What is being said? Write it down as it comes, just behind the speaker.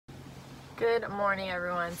Good morning,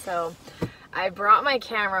 everyone. So I brought my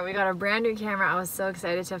camera. We got a brand new camera. I was so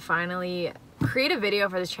excited to finally create a video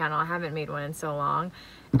for this channel. I haven't made one in so long.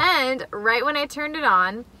 And right when I turned it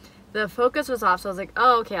on, the focus was off, so I was like,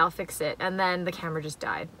 oh, okay, I'll fix it. And then the camera just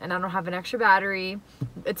died. And I don't have an extra battery.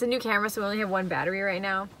 It's a new camera, so we only have one battery right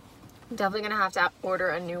now. I'm definitely gonna have to order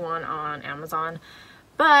a new one on Amazon.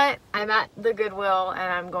 But I'm at the Goodwill and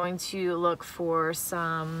I'm going to look for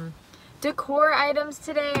some decor items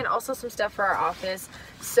today and also some stuff for our office.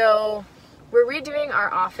 So we're redoing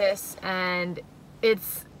our office and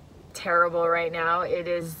it's terrible right now.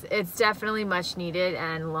 It's definitely much needed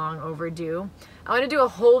and long overdue. I want to do a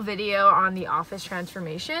whole video on the office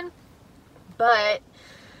transformation, but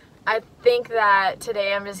I think that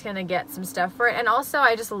today I'm just gonna get some stuff for it. And also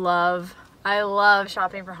I love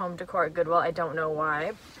shopping for home decor at Goodwill. I don't know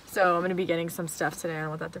why. So I'm gonna be getting some stuff today. I don't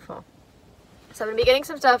want that to fall. So I'm gonna be getting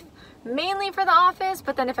some stuff mainly for the office,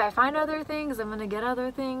 but then if I find other things, I'm gonna get other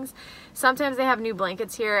things. Sometimes they have new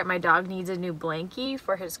blankets here. My dog needs a new blankie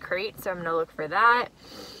for his crate, so I'm gonna look for that.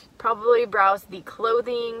 Probably browse the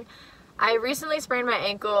clothing. I recently sprained my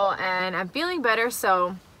ankle and I'm feeling better,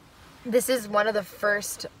 so this is one of the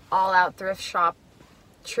first all-out thrift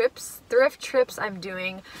trips I'm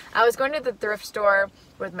doing. I was going to the thrift store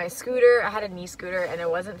with my scooter. I had a knee scooter and it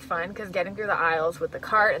wasn't fun because getting through the aisles with the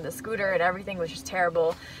cart and the scooter and everything was just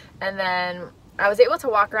terrible. And then I was able to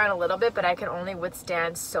walk around a little bit, but I could only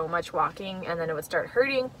withstand so much walking and then it would start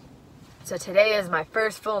hurting. So today is my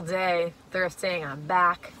first full day thrifting. I'm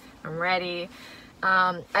back. I'm ready.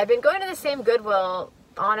 I've been going to the same Goodwill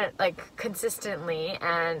on it like consistently,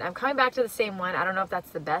 and I'm coming back to the same one. I don't know if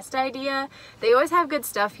that's the best idea. They always have good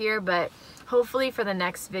stuff here, but hopefully for the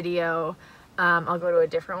next video I'll go to a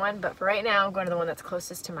different one. But for right now, I'm going to the one that's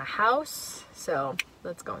closest to my house. So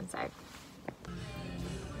let's go inside.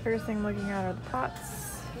 First thing I'm looking at are the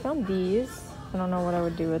pots. Found these. I don't know what I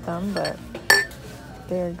would do with them, but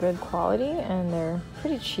they're good quality and they're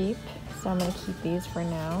pretty cheap. So I'm gonna keep these for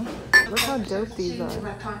now. Look how dope these are. There's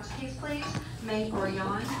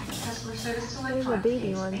a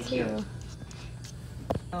baby one too.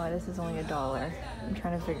 Oh, this is only $1. I'm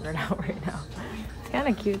trying to figure it out right now. It's kind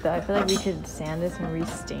of cute though. I feel like we could sand this and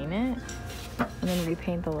restain it and then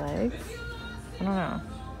repaint the legs. I don't know.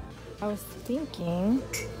 I was thinking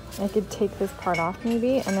I could take this part off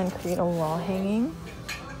maybe and then create a wall hanging.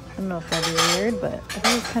 I don't know if that'd be weird, but I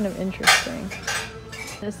think it's kind of interesting.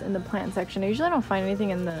 This in the plant section. I usually don't find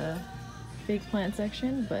anything in the fake plant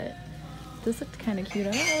section, but this looked kind of cute.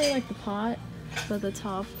 I don't really like the pot, but the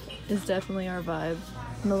top is definitely our vibe.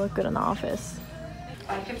 And it'll look good in the office.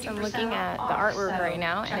 So I'm looking at the artwork right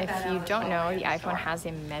now, and if you don't know, the iPhone has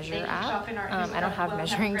a measure app. I don't have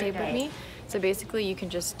measuring tape with me, so basically you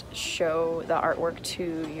can just show the artwork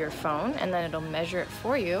to your phone and then it'll measure it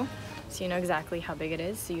for you so you know exactly how big it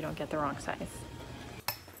is so you don't get the wrong size.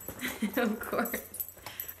 Of course.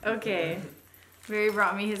 Okay, Barry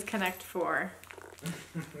brought me his Connect 4.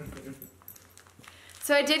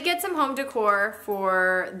 So I did get some home decor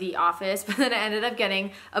for the office, but then I ended up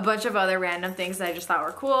getting a bunch of other random things that I just thought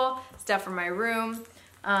were cool. Stuff for my room,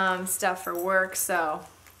 stuff for work, so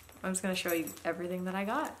I'm just gonna show you everything that I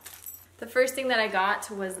got. The first thing that I got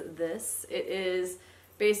was this. It is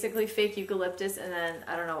basically fake eucalyptus, and then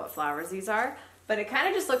I don't know what flowers these are, but it kind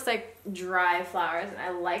of just looks like dry flowers, and I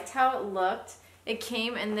liked how it looked. It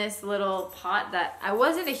came in this little pot that I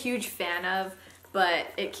wasn't a huge fan of, but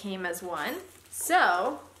it came as one.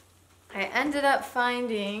 So I ended up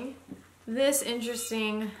finding this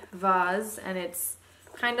interesting vase, and it's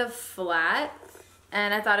kind of flat,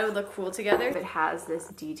 and I thought it would look cool together. It has this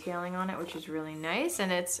detailing on it, which is really nice,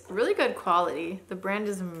 and it's really good quality. The brand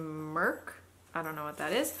is Merc. I don't know what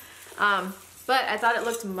that is. But I thought it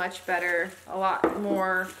looked much better, a lot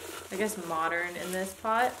more, I guess, modern in this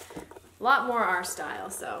pot. A lot more our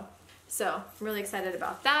style, so I'm really excited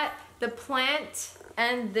about that. The plant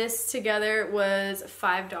and this together was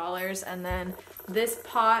 $5, and then this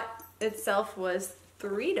pot itself was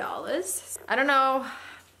 $3. I don't know,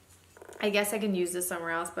 I guess I can use this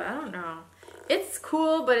somewhere else, but I don't know. It's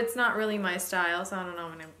cool, but it's not really my style, so I don't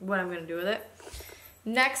know what I'm gonna do with it.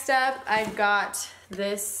 Next up, I got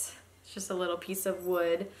this. It's just a little piece of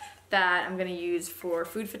wood that I'm gonna use for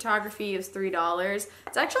food photography. It was $3.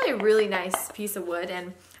 It's actually a really nice piece of wood,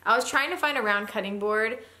 and I was trying to find a round cutting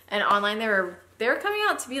board, and online they were coming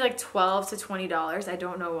out to be like $12 to $20. I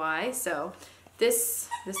don't know why, so this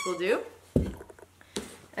will do.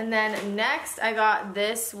 And then next I got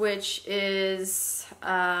this, which is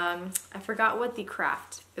I forgot what the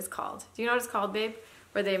craft is called. Do you know what it's called, babe?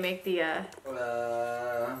 Where they make the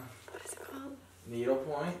what is it called?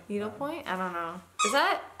 Needlepoint? Needlepoint? I don't know. Is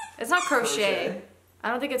that? It's not crochet. I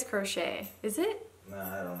don't think it's crochet. Is it? No,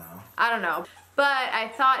 I don't know. I don't know. But I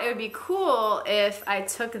thought it would be cool if I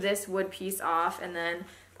took this wood piece off and then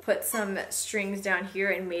put some strings down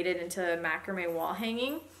here and made it into a macrame wall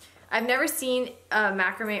hanging. I've never seen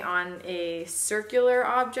macrame on a circular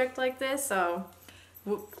object like this, so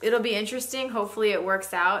it'll be interesting. Hopefully it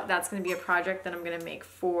works out. That's going to be a project that I'm going to make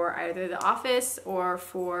for either the office or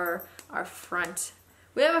for our front.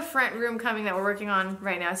 We have a front room coming that we're working on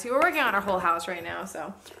right now. So we're working on our whole house right now,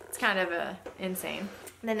 so it's kind of insane.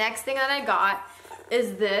 The next thing that I got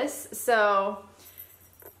is this. So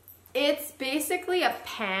it's basically a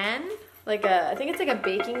pan, I think it's like a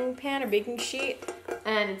baking pan or baking sheet,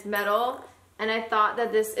 and it's metal. And I thought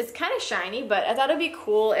that it's kind of shiny, but I thought it'd be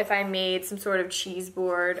cool if I made some sort of cheese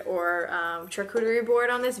board or charcuterie board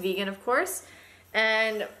on this, vegan of course.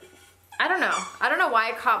 And I don't know why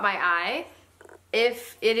it caught my eye.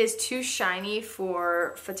 If it is too shiny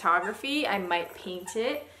for photography, I might paint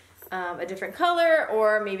it a different color,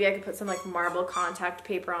 or maybe I could put some like marble contact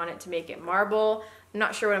paper on it to make it marble. I'm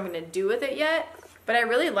not sure what I'm gonna do with it yet, but I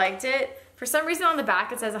really liked it. For some reason on the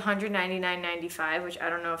back it says $199.95, which I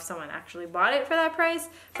don't know if someone actually bought it for that price,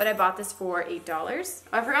 but I bought this for $8.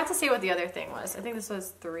 I forgot to say what the other thing was. I think this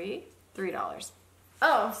was $3.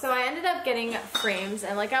 Oh, so I ended up getting frames,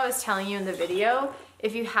 and like I was telling you in the video,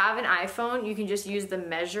 if you have an iPhone, you can just use the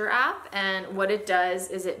Measure app, and what it does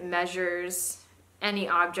is it measures any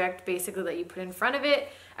object basically that you put in front of it.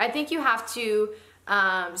 I think you have to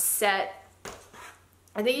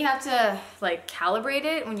like calibrate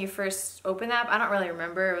it when you first open the app. I don't really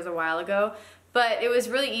remember, it was a while ago, but it was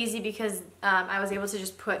really easy because I was able to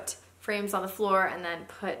just put frames on the floor and then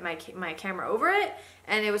put my camera over it,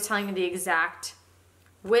 and it was telling me the exact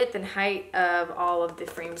width and height of all of the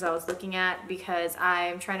frames I was looking at, because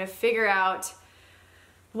I'm trying to figure out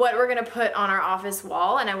what we're gonna put on our office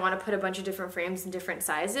wall, and I want to put a bunch of different frames in different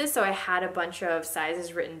sizes, so I had a bunch of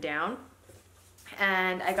sizes written down.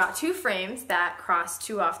 And I got 2 frames that crossed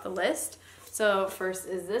 2 off the list. So first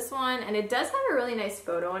is this one, and it does have a really nice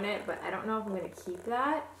photo in it, but I don't know if I'm gonna keep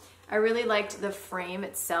that. I really liked the frame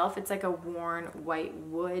itself. It's like a worn white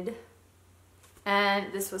wood,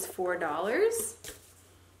 and this was $4.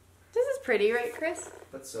 This is pretty, right, Chris?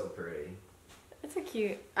 That's so pretty. It's a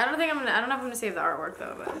cute. I don't know if I'm gonna save the artwork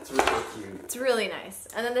though, but it's really cute. It's really nice.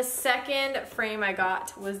 And then the second frame I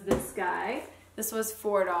got was this guy. This was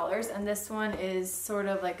 $4, and this one is sort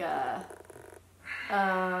of like a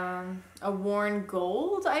worn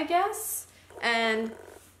gold, I guess. And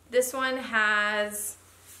this one has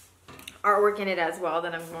artwork in it as well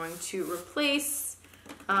that I'm going to replace.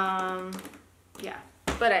 Yeah,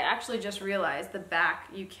 but I actually just realized the back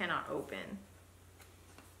you cannot open.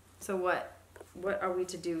 So what are we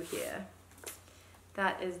to do here?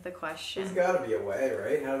 That is the question. There's gotta be a way,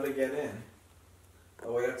 right? How do they get in?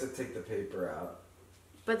 Oh, we have to take the paper out.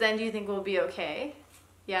 But then do you think we'll be okay?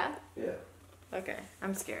 Yeah? Yeah. Okay,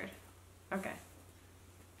 I'm scared. Okay.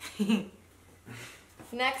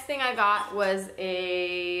 Next thing I got was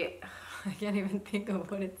I can't even think of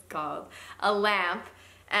what it's called, a lamp.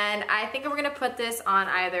 And I think we're gonna put this on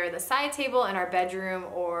either the side table in our bedroom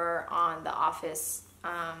or on the office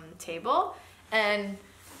table. And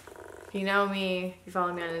if you know me, if you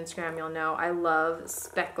follow me on Instagram, you'll know I love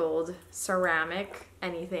speckled ceramic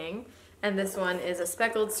anything. And this one is a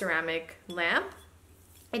speckled ceramic lamp.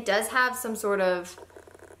 It does have some sort of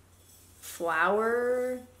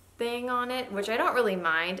flower thing on it, which I don't really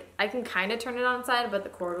mind. I can kind of turn it on side, but the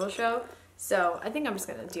cord will show. So I think I'm just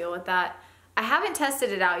gonna deal with that. I haven't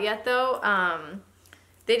tested it out yet though.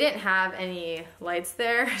 They didn't have any lights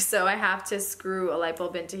there, so I have to screw a light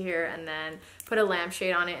bulb into here and then put a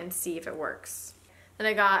lampshade on it and see if it works. Then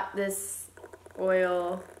I got this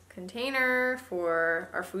oil container for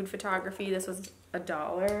our food photography. This was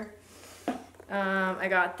 $1. I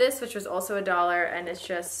got this, which was also $1, and it's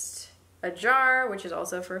just a jar, which is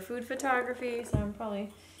also for food photography, so I'm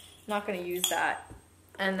probably not gonna use that.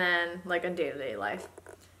 And then like in day-to-day life.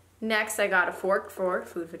 Next, I got a fork for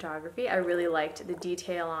food photography. I really liked the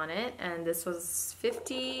detail on it, and this was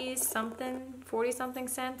 50-something, 40-something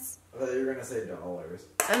cents. I thought you were gonna say dollars.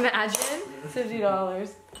 Imagine,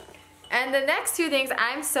 $50. And the next 2 things,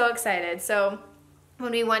 I'm so excited. So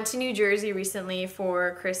when we went to New Jersey recently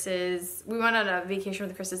for we went on a vacation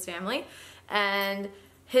with Chris's family, and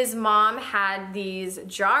his mom had these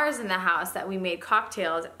jars in the house that we made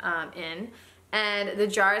cocktails in. And the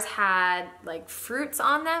jars had like fruits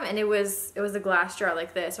on them, and it was a glass jar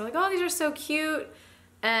like this. I'm like, oh, these are so cute.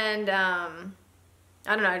 And I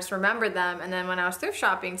don't know, I just remembered them. And then when I was thrift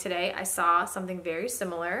shopping today, I saw something very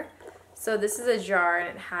similar. So this is a jar and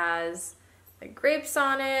it has like grapes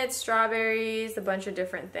on it, strawberries, a bunch of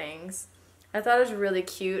different things. I thought it was really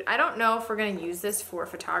cute. I don't know if we're gonna use this for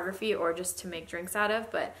photography or just to make drinks out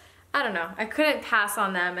of, but I don't know. I couldn't pass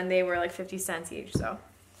on them and they were like 50 cents each, so.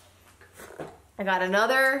 I got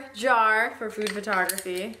another jar for food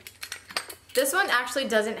photography. This one actually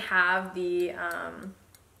doesn't have the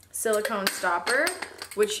silicone stopper,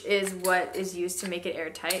 which is what is used to make it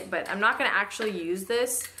airtight, but I'm not gonna actually use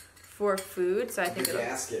this for food, so I think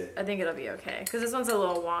it'll be okay. Because this one's a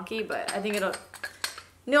little wonky, but I think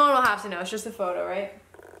no one will have to know. It's just a photo, right?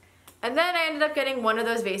 And then I ended up getting one of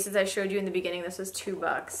those vases I showed you in the beginning. This was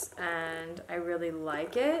 $2, and I really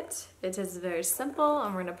like it. It is very simple,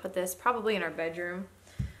 and we're gonna put this probably in our bedroom.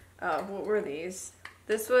 Oh, what were these?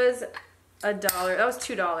 This was $1. That was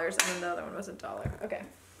 $2, and then the other one was $1. Okay.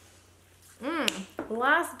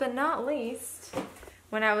 Last but not least,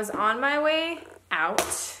 when I was on my way out,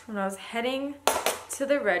 when I was heading to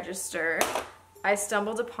the register, I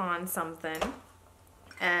stumbled upon something,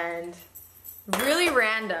 and really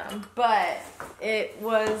random, but it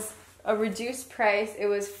was a reduced price. It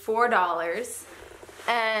was $4,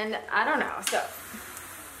 and I don't know. So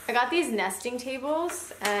I got these nesting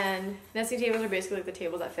tables, and nesting tables are basically like the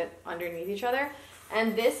tables that fit underneath each other.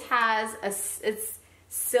 And this has it's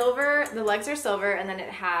silver. The legs are silver, and then it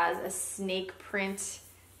has a snake print,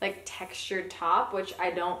 like textured top, which I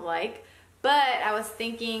don't like. But I was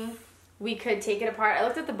thinking we could take it apart. I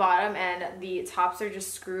looked at the bottom and the tops are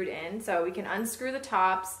just screwed in. So we can unscrew the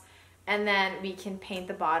tops and then we can paint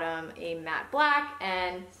the bottom a matte black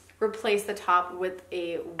and replace the top with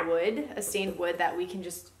a stained wood that we can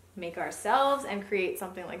just make ourselves and create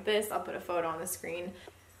something like this. I'll put a photo on the screen.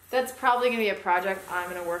 That's probably gonna be a project I'm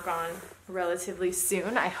gonna work on relatively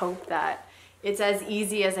soon. I hope that it's as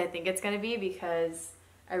easy as I think it's gonna be because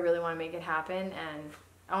I really wanna make it happen, and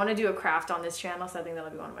I want to do a craft on this channel, so I think that'll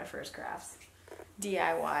be one of my first crafts.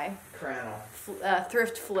 DIY.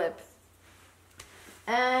 Thrift flip.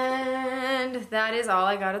 And that is all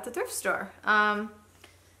I got at the thrift store. Yeah,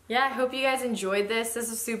 I hope you guys enjoyed this. This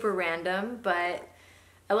is super random, but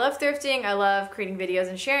I love thrifting. I love creating videos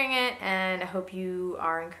and sharing it, and I hope you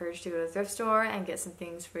are encouraged to go to the thrift store and get some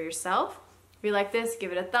things for yourself. If you like this,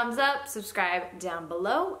 give it a thumbs up, subscribe down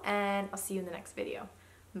below, and I'll see you in the next video.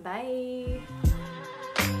 Bye.